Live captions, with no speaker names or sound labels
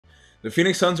The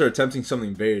Phoenix Suns are attempting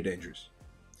something very dangerous.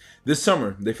 This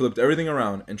summer, they flipped everything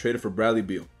around and traded for Bradley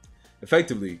Beal,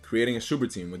 effectively creating a super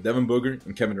team with Devin Booker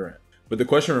and Kevin Durant. But the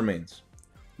question remains,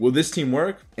 will this team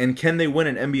work, and can they win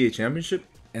an NBA championship?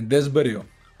 In this video,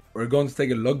 we're going to take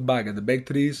a look back at the Big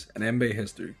Threes and NBA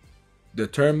history,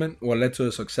 determine what led to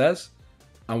their success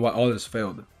and why others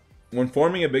failed. When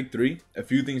forming a Big Three, a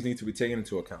few things need to be taken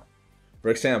into account. For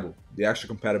example, the actual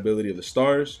compatibility of the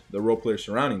stars, the role players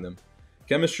surrounding them,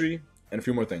 chemistry, and a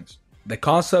few more things. The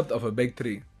concept of a Big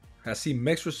Three has seen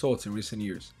mixed results in recent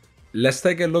years. Let's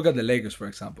take a look at the Lakers, for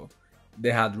example.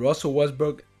 They had Russell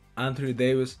Westbrook, Anthony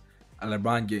Davis, and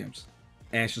LeBron James.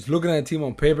 And just looking at the team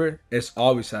on paper, it's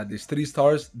obvious that these three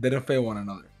stars didn't fail one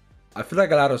another. I feel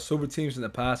like a lot of super teams in the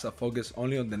past have focused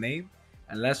only on the name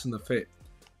and less on the fit,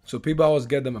 so people always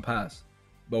give them a pass.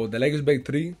 But with the Lakers Big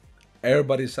Three,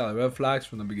 everybody saw the red flags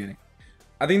from the beginning.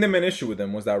 I think the main issue with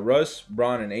them was that Russ,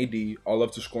 Bron, and AD all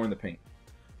love to score in the paint.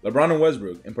 LeBron and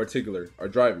Westbrook, in particular, are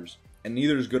drivers, and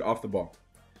neither is good off the ball.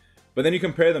 But then you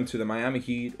compare them to the Miami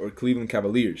Heat or Cleveland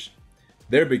Cavaliers.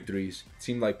 Their Big Threes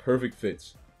seemed like perfect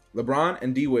fits. LeBron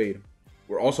and D Wade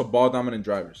were also ball-dominant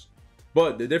drivers,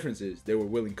 but the difference is they were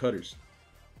willing cutters.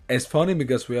 It's funny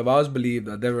because we have always believed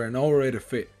that they were an overrated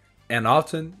fit, and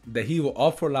often the Heat will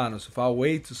opt for lineups without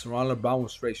ways to surround LeBron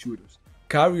with straight shooters.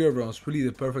 Kyrie Irving was really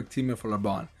the perfect teammate for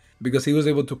LeBron because he was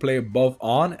able to play both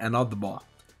on and off the ball,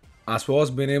 as well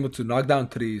as being able to knock down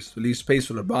threes to leave space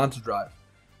for LeBron to drive.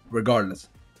 Regardless,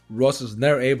 Russ was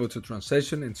never able to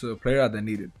transition into the player that they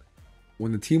needed.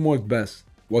 When the team worked best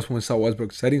was when we saw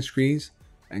Westbrook setting screens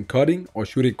and cutting or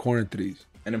shooting corner threes.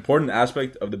 An important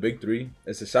aspect of the Big Three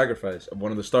is the sacrifice of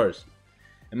one of the stars.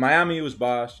 In Miami, it was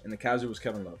Bosh, and the Cavs, it was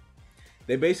Kevin Love.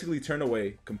 They basically turned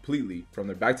away completely from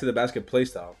their back-to-the-basket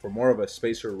playstyle for more of a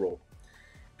spacer role.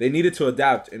 They needed to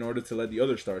adapt in order to let the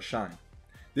other stars shine.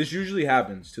 This usually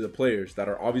happens to the players that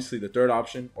are obviously the third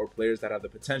option or players that have the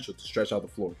potential to stretch out the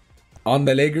floor. On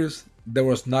the Lakers, there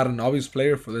was not an obvious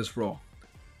player for this role.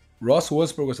 Russ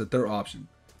Westbrook was the third option,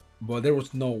 but there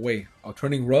was no way of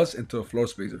turning Russ into a floor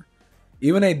spacer.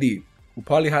 Even AD, who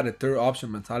probably had a third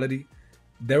option mentality,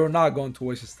 they were not going to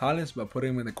waste his talents by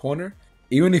putting him in the corner,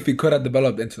 even if he could have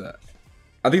developed into that.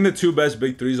 I think the two best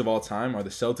Big Threes of all time are the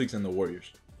Celtics and the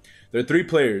Warriors. Their three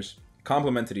players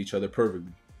complemented each other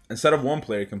perfectly. Instead of one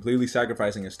player completely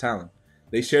sacrificing his talent,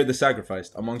 they shared the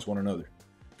sacrifice amongst one another.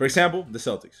 For example, the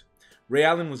Celtics. Ray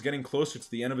Allen was getting closer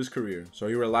to the end of his career, so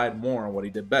he relied more on what he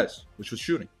did best, which was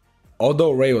shooting.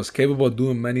 Although Ray was capable of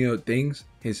doing many other things,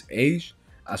 his age,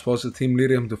 as well as the team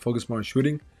leading him to focus more on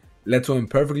shooting, led to him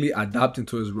perfectly adapting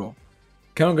to his role.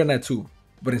 Kevin Garnett too,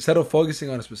 but instead of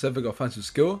focusing on a specific offensive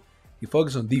skill, he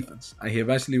focused on defense, and he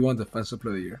eventually won Defensive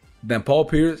Player of the Year. Then Paul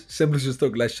Pierce simply just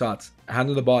took less shots,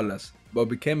 handled the ball less, but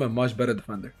became a much better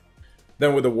defender.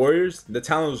 Then with the Warriors, the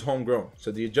talent was homegrown,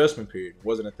 so the adjustment period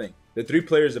wasn't a thing. The three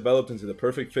players developed into the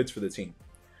perfect fits for the team.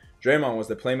 Draymond was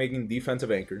the playmaking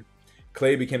defensive anchor,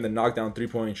 Klay became the knockdown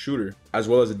three-point shooter, as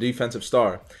well as a defensive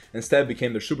star, and Steph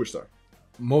became their superstar.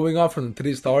 Moving on from the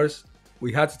three stars,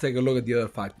 we had to take a look at the other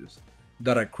factors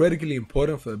that are critically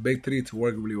important for the Big Three to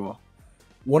work really well.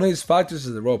 One of these factors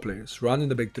is the role players surrounding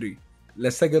the Big Three.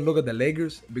 Let's take a look at the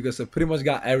Lakers because they pretty much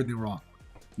got everything wrong.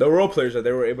 The role players that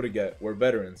they were able to get were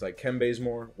veterans like Ken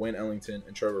Bazemore, Wayne Ellington,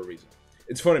 and Trevor Ariza.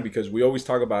 It's funny because we always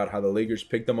talk about how the Lakers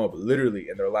picked them up literally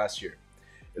in their last year.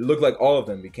 It looked like all of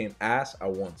them became ass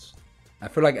at once. I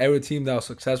feel like every team that was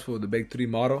successful with the Big Three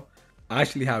model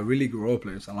actually had really good role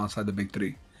players alongside the Big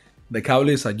Three. The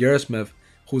Cavaliers had J.R. Smith,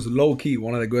 who's low-key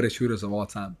one of the greatest shooters of all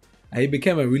time, and he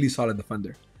became a really solid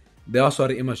defender. They also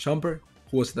had Iman Shumpert,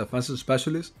 who was a defensive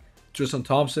specialist, Tristan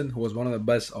Thompson, who was one of the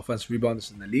best offensive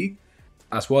rebounders in the league,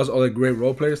 as well as other great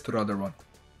role players throughout their run.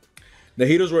 The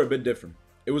Heaters were a bit different.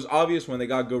 It was obvious when they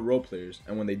got good role players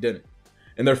and when they didn't.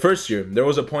 In their first year, there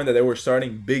was a point that they were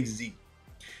starting Big Z.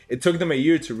 It took them a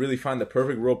year to really find the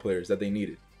perfect role players that they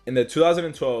needed. In the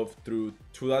 2012 through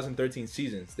 2013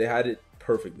 seasons, they had it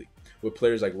perfectly, with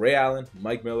players like Ray Allen,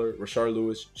 Mike Miller, Rashard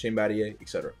Lewis, Shane Battier,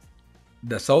 etc.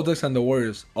 The Celtics and the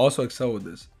Warriors also excel with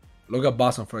this. Look at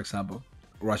Boston, for example.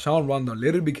 Rajon Rondo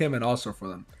literally became an all-star for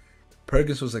them.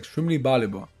 Perkins was extremely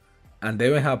valuable, and they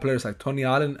even had players like Tony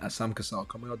Allen and Sam Cassell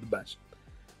coming off the bench.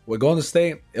 With Golden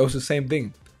State, it was the same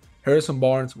thing. Harrison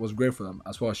Barnes was great for them,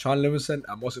 as well as Sean Livingston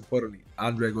and most importantly,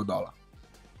 Andre Iguodala.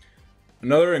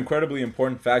 Another incredibly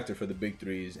important factor for the Big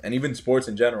Threes, and even sports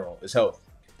in general, is health.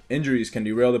 Injuries can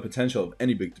derail the potential of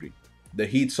any Big Three. The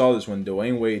Heat saw this when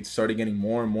Dwayne Wade started getting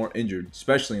more and more injured,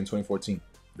 especially in 2014.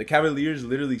 The Cavaliers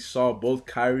literally saw both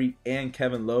Kyrie and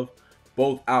Kevin Love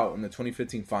both out in the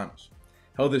 2015 finals.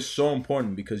 Health is so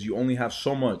important because you only have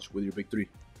so much with your Big Three.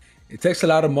 It takes a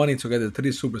lot of money to get the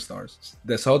three superstars.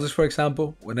 The Celtics, for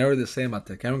example, were never the same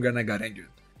after Kevin Garnett got injured.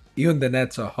 Even the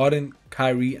Nets saw Harden,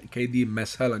 Kyrie, and KD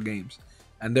miss hella games,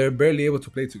 and they're barely able to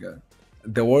play together.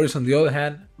 The Warriors, on the other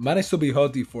hand, managed to be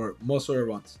healthy for most of their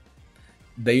runs.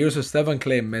 The years of Steph and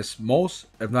Clay missed most,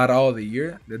 if not all of the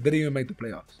year, they didn't even make the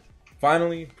playoffs.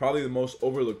 Finally, probably the most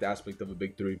overlooked aspect of a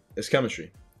big three is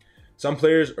chemistry. Some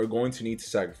players are going to need to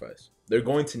sacrifice. They're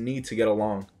going to need to get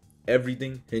along.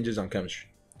 Everything hinges on chemistry.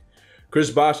 Chris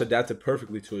Bosh adapted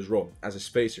perfectly to his role as a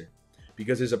spacer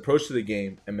because his approach to the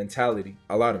game and mentality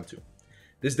allowed him to.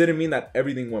 This didn't mean that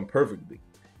everything went perfectly.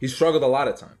 He struggled a lot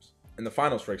at times. In the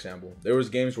finals, for example, there was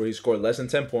games where he scored less than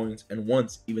 10 points and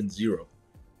once even 0.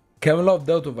 Kevin Love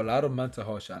dealt with a lot of mental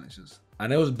health challenges,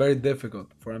 and it was very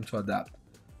difficult for him to adapt.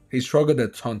 He struggled a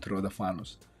ton through the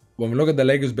finals. When we look at the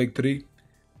Lakers' big three,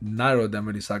 neither of them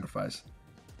really sacrificed.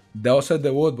 They all said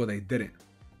they would, but they didn't.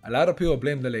 A lot of people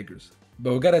blame the Lakers,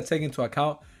 but we gotta take into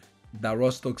account that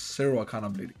Russ took zero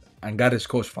accountability and got his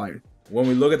coach fired. When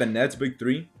we look at the Nets' big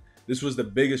three, this was the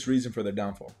biggest reason for their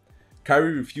downfall.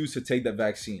 Kyrie refused to take the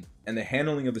vaccine, and the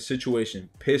handling of the situation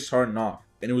pissed Harden off,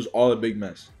 and it was all a big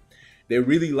mess. They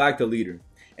really lacked a leader,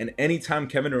 and anytime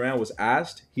Kevin Durant was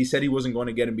asked, he said he wasn't going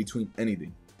to get in between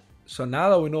anything. So now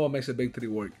that we know what makes a big three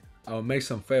work and what makes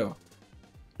them fail,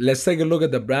 let's take a look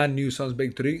at the brand new Suns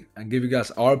big three and give you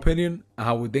guys our opinion on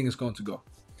how we think it's going to go.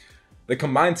 The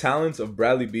combined talents of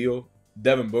Bradley Beal,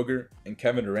 Devin Booker, and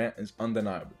Kevin Durant is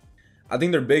undeniable. I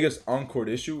think their biggest on-court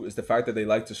issue is the fact that they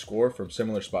like to score from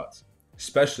similar spots,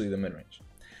 especially the mid-range.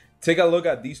 Take a look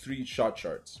at these three shot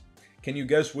charts. Can you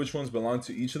guess which ones belong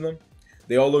to each of them?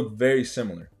 They all look very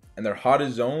similar, and their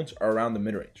hottest zones are around the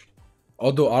mid-range.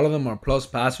 Although all of them are plus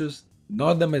passers, none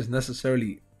of them is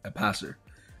necessarily a passer.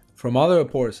 From other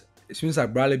reports, it seems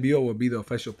like Bradley Beal will be the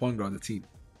official point guard of the team,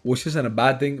 which isn't a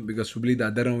bad thing because we believe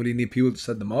that they don't really need people to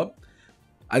set them up.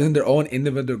 I think their own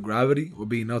individual gravity will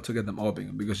be enough to get them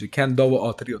open because you can't double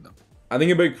all three of them. I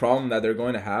think a big problem that they're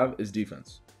going to have is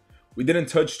defense. We didn't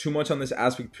touch too much on this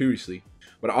aspect previously,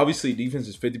 but obviously defense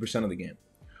is 50% of the game.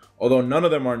 Although none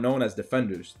of them are known as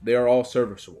defenders, they are all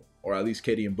serviceable, or at least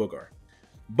KD and Book are.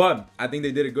 But I think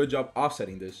they did a good job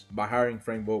offsetting this by hiring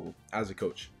Frank Vogel as a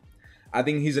coach. I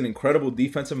think he's an incredible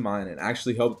defensive mind and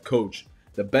actually helped coach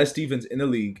the best defense in the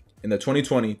league in the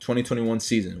 2020-2021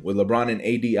 season with LeBron and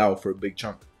AD out for a big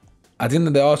chunk. I think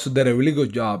that they also did a really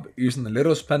good job using the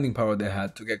little spending power they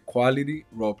had to get quality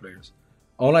role players.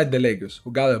 Unlike the Lakers,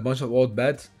 who got a bunch of old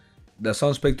vets, the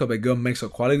Suns picked up a good mix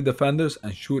of quality defenders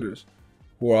and shooters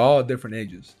who are all at different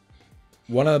ages.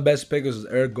 One of the best pickers is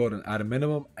Eric Gordon at a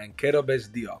minimum, and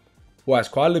Keto-based Diop, who has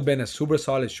quietly been a super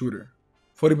solid shooter,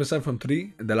 40% from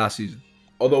 3 in the last season.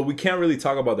 Although we can't really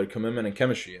talk about their commitment and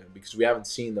chemistry yet because we haven't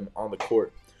seen them on the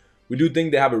court, we do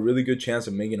think they have a really good chance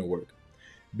of making it work.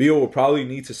 Beal will probably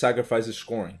need to sacrifice his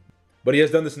scoring, but he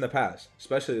has done this in the past,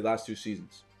 especially the last 2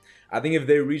 seasons. I think if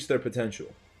they reach their potential,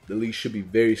 the league should be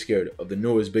very scared of the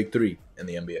newest big three in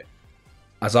the NBA.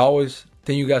 As always,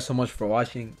 thank you guys so much for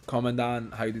watching. Comment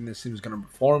down how you think this team is going to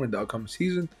perform in the upcoming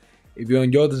season. If you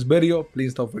enjoyed this video,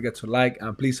 please don't forget to like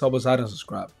and please help us out and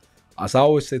subscribe. As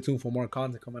always, stay tuned for more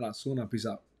content coming out soon and peace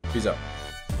out. Peace out.